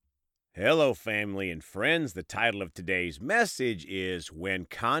Hello, family and friends. The title of today's message is When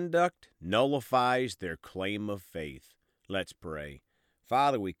Conduct Nullifies Their Claim of Faith. Let's pray.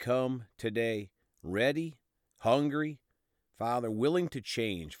 Father, we come today ready, hungry, Father, willing to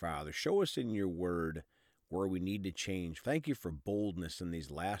change, Father. Show us in your word where we need to change. Thank you for boldness in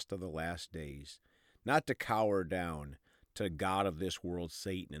these last of the last days, not to cower down to God of this world,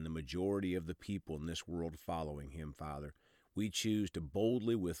 Satan, and the majority of the people in this world following him, Father. We choose to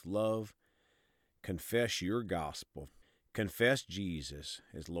boldly, with love, confess your gospel, confess Jesus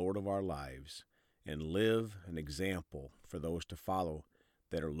as Lord of our lives, and live an example for those to follow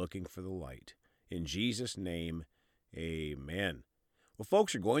that are looking for the light. In Jesus' name, amen. Well,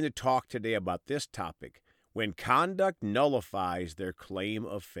 folks, we're going to talk today about this topic, when conduct nullifies their claim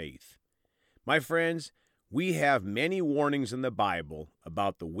of faith. My friends, we have many warnings in the Bible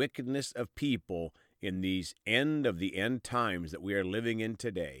about the wickedness of people in these end of the end times that we are living in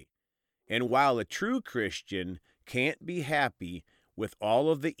today. And while a true Christian can't be happy with all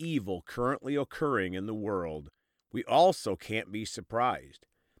of the evil currently occurring in the world, we also can't be surprised.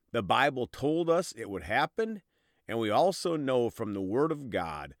 The Bible told us it would happen, and we also know from the Word of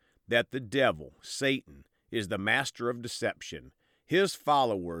God that the devil, Satan, is the master of deception. His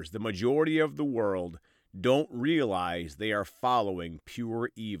followers, the majority of the world, don't realize they are following pure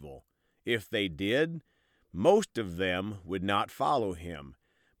evil. If they did, most of them would not follow him.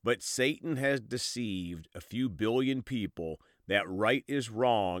 But Satan has deceived a few billion people that right is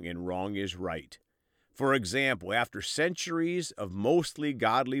wrong and wrong is right. For example, after centuries of mostly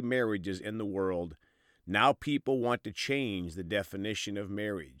godly marriages in the world, now people want to change the definition of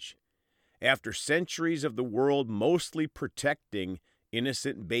marriage. After centuries of the world mostly protecting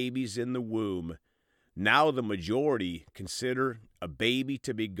innocent babies in the womb, now the majority consider a baby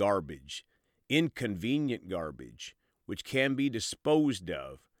to be garbage, inconvenient garbage, which can be disposed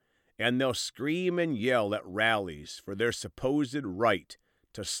of, and they'll scream and yell at rallies for their supposed right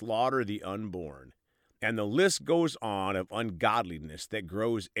to slaughter the unborn. And the list goes on of ungodliness that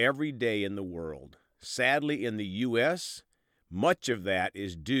grows every day in the world. Sadly, in the U.S., much of that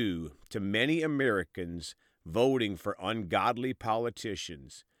is due to many Americans voting for ungodly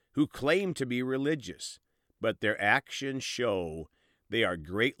politicians who claim to be religious, but their actions show they are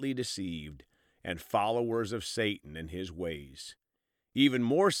greatly deceived and followers of Satan and his ways. Even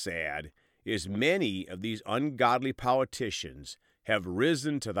more sad is many of these ungodly politicians have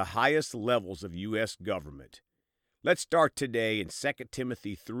risen to the highest levels of U.S. government. Let's start today in 2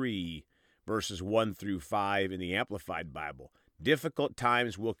 Timothy 3, verses 1 through 5 in the Amplified Bible. Difficult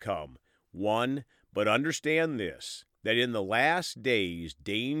times will come. 1, but understand this, that in the last days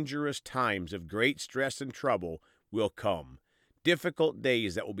dangerous times of great stress and trouble will come. Difficult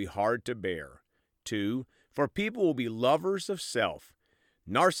days that will be hard to bear. 2, for people will be lovers of self,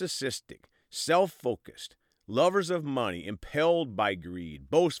 narcissistic, self-focused, lovers of money, impelled by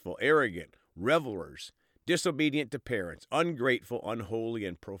greed, boastful, arrogant, revelers, disobedient to parents, ungrateful, unholy,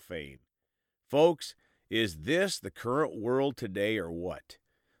 and profane. Folks, is this the current world today or what?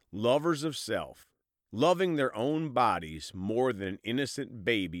 Lovers of self, loving their own bodies more than an innocent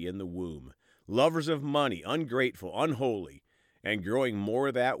baby in the womb, lovers of money, ungrateful, unholy, and growing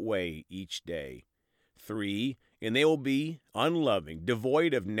more that way each day. 3, and they will be unloving,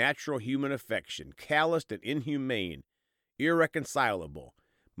 devoid of natural human affection, calloused and inhumane, irreconcilable,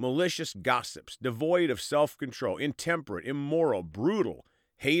 malicious gossips, devoid of self-control, intemperate, immoral, brutal,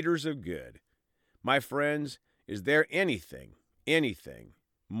 haters of good. My friends, is there anything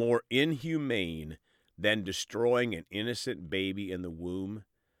more inhumane than destroying an innocent baby in the womb?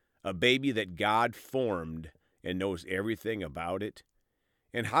 A baby that God formed and knows everything about it?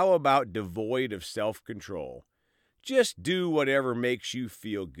 And how about devoid of self-control? Just do whatever makes you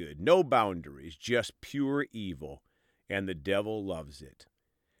feel good. No boundaries, just pure evil. And the devil loves it.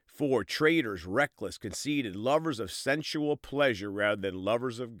 4, traitors, reckless, conceited, lovers of sensual pleasure rather than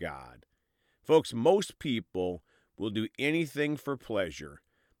lovers of God. Folks, most people will do anything for pleasure,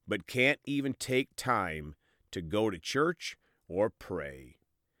 but can't even take time to go to church or pray.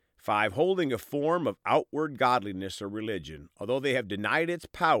 5, holding a form of outward godliness or religion, although they have denied its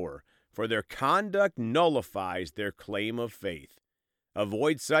power, for their conduct nullifies their claim of faith.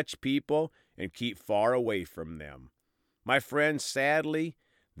 Avoid such people and keep far away from them. My friends, sadly,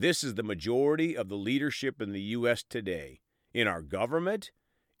 this is the majority of the leadership in the U.S. today, in our government,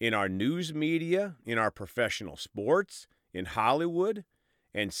 in our news media, in our professional sports, in Hollywood,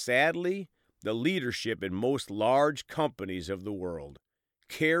 and sadly, the leadership in most large companies of the world,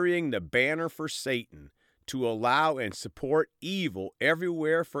 carrying the banner for Satan to allow and support evil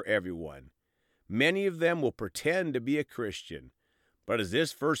everywhere for everyone. Many of them will pretend to be a Christian, But as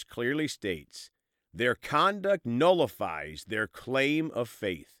this verse clearly states, their conduct nullifies their claim of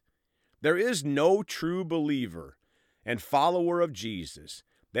faith. There is no true believer and follower of Jesus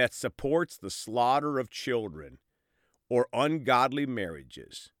that supports the slaughter of children or ungodly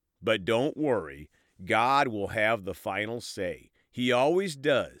marriages. But don't worry, God will have the final say. He always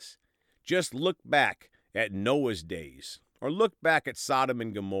does. Just look back at Noah's days, or look back at Sodom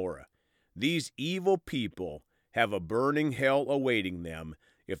and Gomorrah. These evil people have a burning hell awaiting them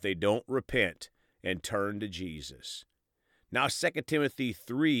if they don't repent and turn to Jesus. Now 2 Timothy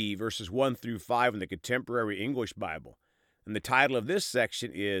 3, verses 1 through 5 in the Contemporary English Bible. And the title of this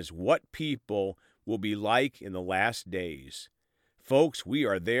section is, What People Will Be Like in the Last Days. Folks, we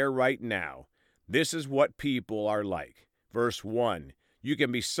are there right now. This is what people are like. Verse 1, you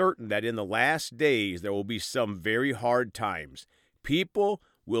can be certain that in the last days there will be some very hard times. People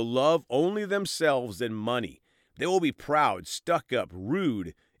will love only themselves and money. They will be proud, stuck up,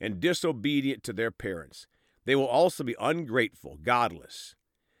 rude, and disobedient to their parents. They will also be ungrateful, godless.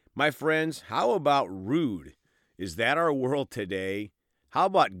 My friends, how about rude? Is that our world today? How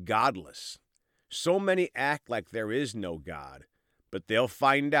about godless? So many act like there is no God, but they'll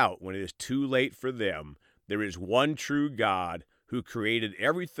find out when it is too late for them. There is one true God who created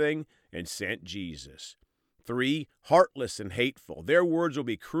everything and sent Jesus. 3, heartless and hateful. Their words will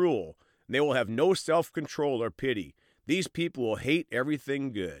be cruel, and they will have no self-control or pity. These people will hate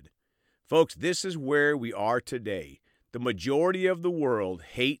everything good. Folks, this is where we are today. The majority of the world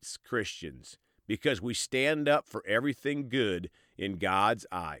hates Christians because we stand up for everything good in God's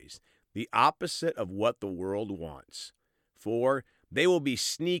eyes, the opposite of what the world wants. 4, they will be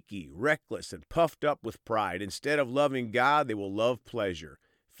sneaky, reckless, and puffed up with pride. Instead of loving God, they will love pleasure.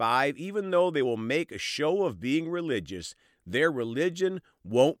 5, even though they will make a show of being religious, their religion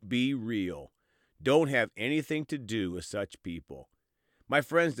won't be real. Don't have anything to do with such people. My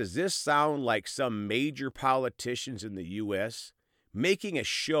friends, does this sound like some major politicians in the U.S. making a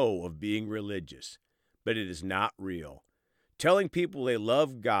show of being religious? But it is not real. Telling people they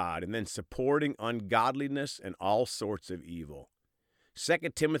love God and then supporting ungodliness and all sorts of evil. 2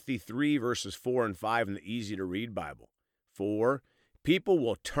 Timothy 3, verses 4 and 5 in the easy-to-read Bible. 4, people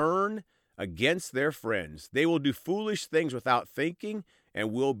will turn against their friends. They will do foolish things without thinking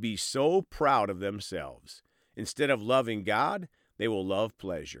and will be so proud of themselves. Instead of loving God, they will love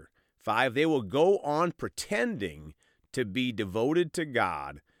pleasure. 5, they will go on pretending to be devoted to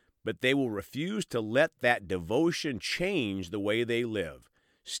God, but they will refuse to let that devotion change the way they live.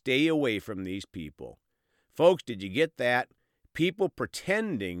 Stay away from these people. Folks, did you get that? People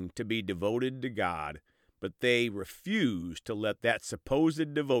pretending to be devoted to God, but they refuse to let that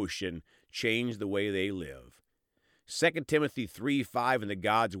supposed devotion change the way they live. 2 Timothy 3:5 in the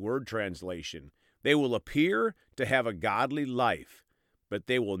God's Word translation. They will appear to have a godly life, but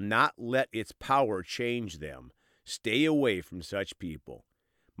they will not let its power change them. Stay away from such people.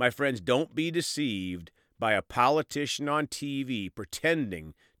 My friends, don't be deceived by a politician on TV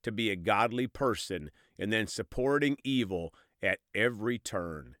pretending to be a godly person and then supporting evil at every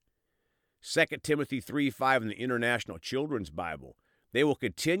turn. 2 Timothy 3:5 in the International Children's Bible. They will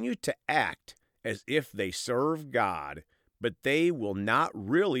continue to act as if they serve God, but they will not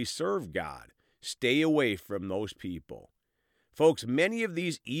really serve God. Stay away from those people. Folks, many of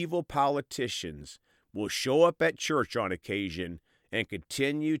these evil politicians will show up at church on occasion and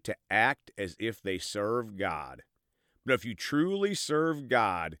continue to act as if they serve God. But if you truly serve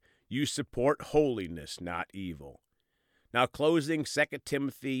God, you support holiness, not evil. Now, closing 2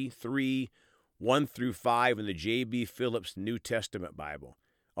 Timothy 3, 1 through 5 in the J.B. Phillips New Testament Bible,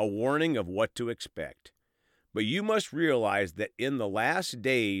 a warning of what to expect. But you must realize that in the last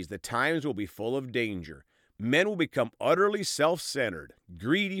days, the times will be full of danger. Men will become utterly self-centered,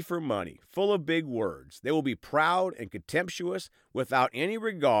 greedy for money, full of big words. They will be proud and contemptuous without any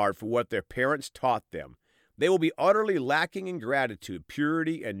regard for what their parents taught them. They will be utterly lacking in gratitude,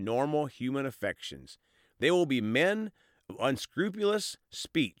 purity, and normal human affections. They will be men of unscrupulous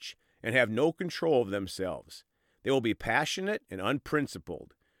speech and have no control of themselves. They will be passionate and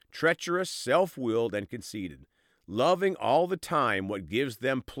unprincipled, treacherous, self-willed, and conceited, loving all the time what gives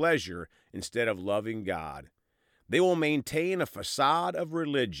them pleasure instead of loving God. They will maintain a facade of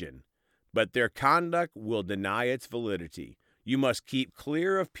religion, but their conduct will deny its validity. You must keep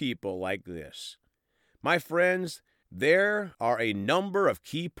clear of people like this. My friends, there are a number of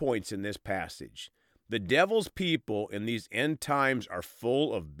key points in this passage. The devil's people in these end times are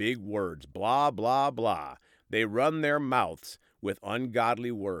full of big words, blah, blah, blah. They run their mouths with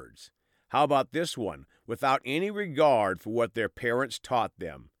ungodly words. How about this one? Without any regard for what their parents taught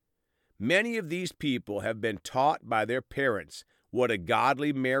them. Many of these people have been taught by their parents what a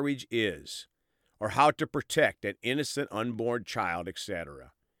godly marriage is, or how to protect an innocent unborn child,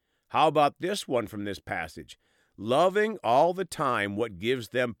 etc. How about this one from this passage? Loving all the time what gives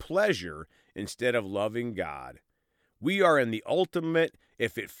them pleasure instead of loving God. We are in the ultimate,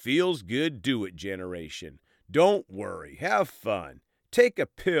 if it feels good, do it generation. Don't worry. Have fun. Take a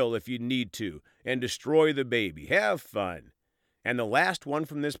pill if you need to and destroy the baby. Have fun. And the last one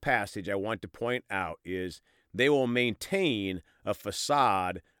from this passage I want to point out is they will maintain a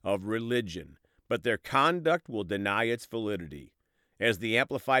facade of religion, but their conduct will deny its validity. As the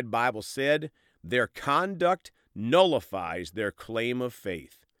Amplified Bible said, their conduct nullifies their claim of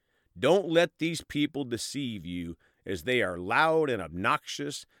faith. Don't let these people deceive you, as they are loud and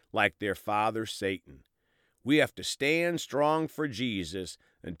obnoxious like their father Satan. We have to stand strong for Jesus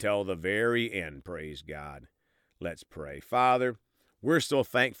until the very end, praise God. Let's pray. Father, we're so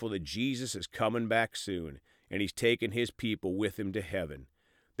thankful that Jesus is coming back soon, and he's taking his people with him to heaven,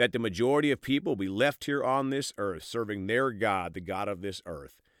 that the majority of people will be left here on this earth serving their God, the God of this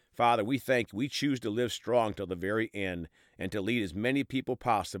earth. Father, we thank you. We choose to live strong till the very end and to lead as many people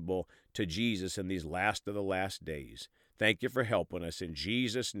possible to Jesus in these last of the last days. Thank you for helping us. In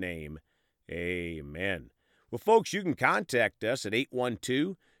Jesus' name, amen. Well, folks, you can contact us at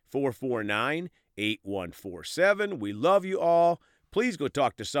 812-449-8147. We love you all. Please go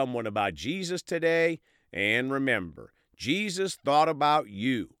talk to someone about Jesus today. And remember, Jesus thought about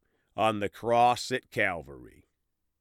you on the cross at Calvary.